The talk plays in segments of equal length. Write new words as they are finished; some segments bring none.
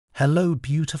Hello,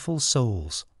 beautiful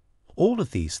souls. All of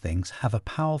these things have a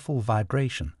powerful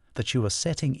vibration that you are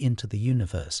setting into the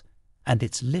universe, and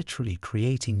it's literally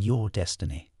creating your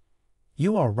destiny.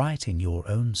 You are writing your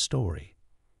own story.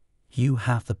 You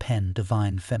have the pen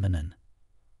divine feminine.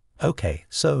 Okay,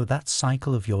 so that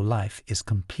cycle of your life is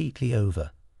completely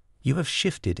over. You have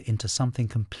shifted into something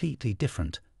completely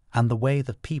different, and the way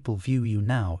that people view you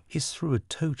now is through a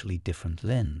totally different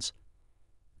lens.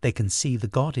 They can see the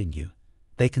God in you.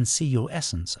 They can see your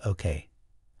essence, okay?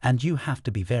 And you have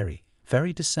to be very,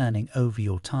 very discerning over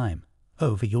your time,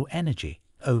 over your energy,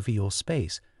 over your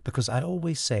space, because I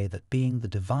always say that being the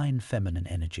divine feminine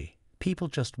energy, people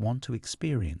just want to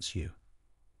experience you.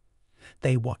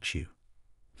 They watch you.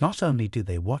 Not only do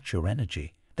they watch your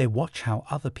energy, they watch how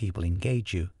other people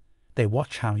engage you. They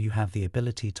watch how you have the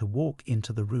ability to walk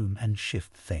into the room and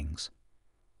shift things.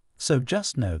 So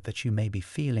just know that you may be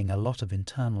feeling a lot of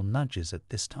internal nudges at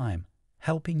this time,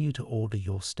 helping you to order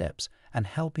your steps and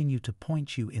helping you to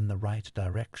point you in the right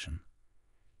direction.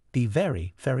 Be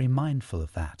very, very mindful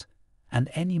of that, and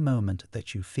any moment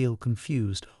that you feel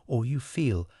confused or you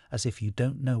feel as if you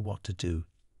don't know what to do,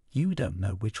 you don't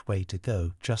know which way to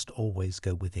go, just always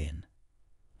go within.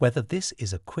 Whether this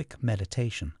is a quick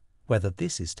meditation, whether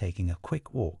this is taking a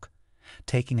quick walk,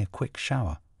 taking a quick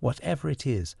shower, whatever it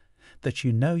is, that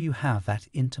you know you have that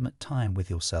intimate time with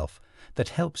yourself that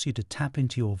helps you to tap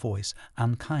into your voice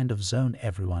and kind of zone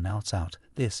everyone else out.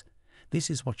 This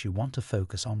is what you want to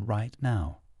focus on right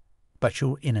now. But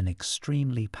you're in an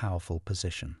extremely powerful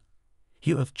position.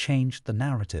 You have changed the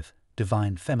narrative,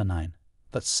 divine feminine,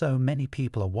 that so many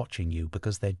people are watching you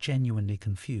because they're genuinely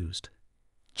confused.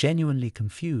 Genuinely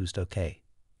confused, okay?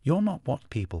 You're not what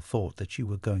people thought that you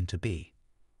were going to be.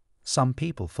 Some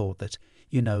people thought that,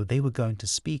 they were going to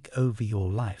speak over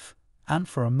your life, and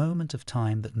for a moment of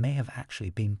time that may have actually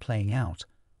been playing out,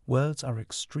 words are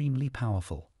extremely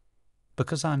powerful.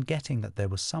 Because I'm getting that there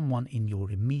was someone in your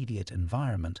immediate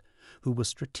environment who was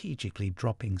strategically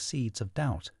dropping seeds of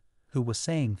doubt, who were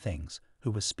saying things,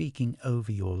 who were speaking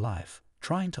over your life,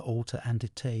 trying to alter and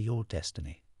deter your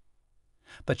destiny.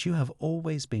 But you have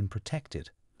always been protected,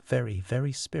 very,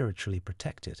 very spiritually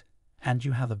protected, and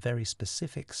you have a very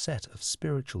specific set of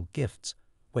spiritual gifts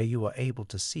where you are able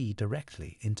to see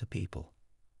directly into people.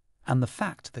 And the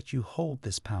fact that you hold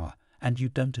this power and you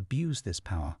don't abuse this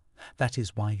power, that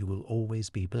is why you will always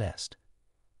be blessed.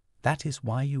 That is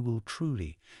why you will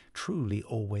truly, truly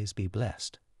always be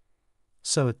blessed.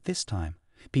 So at this time,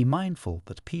 be mindful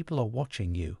that people are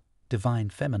watching you, divine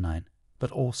feminine,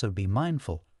 but also be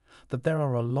mindful that there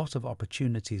are a lot of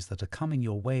opportunities that are coming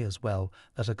your way as well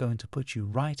that are going to put you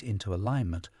right into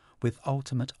alignment with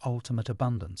ultimate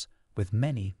abundance, with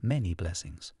many, many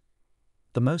blessings.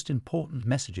 The most important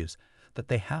messages that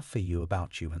they have for you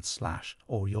about you and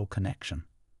or your connection,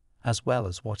 as well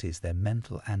as what is their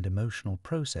mental and emotional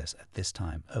process at this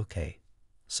time. Okay,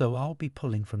 so I'll be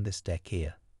pulling from this deck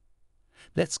here.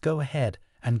 Let's go ahead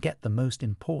and get the most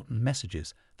important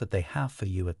messages that they have for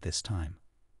you at this time.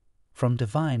 From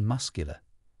Divine Masculine,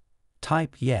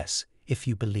 type yes if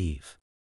you believe.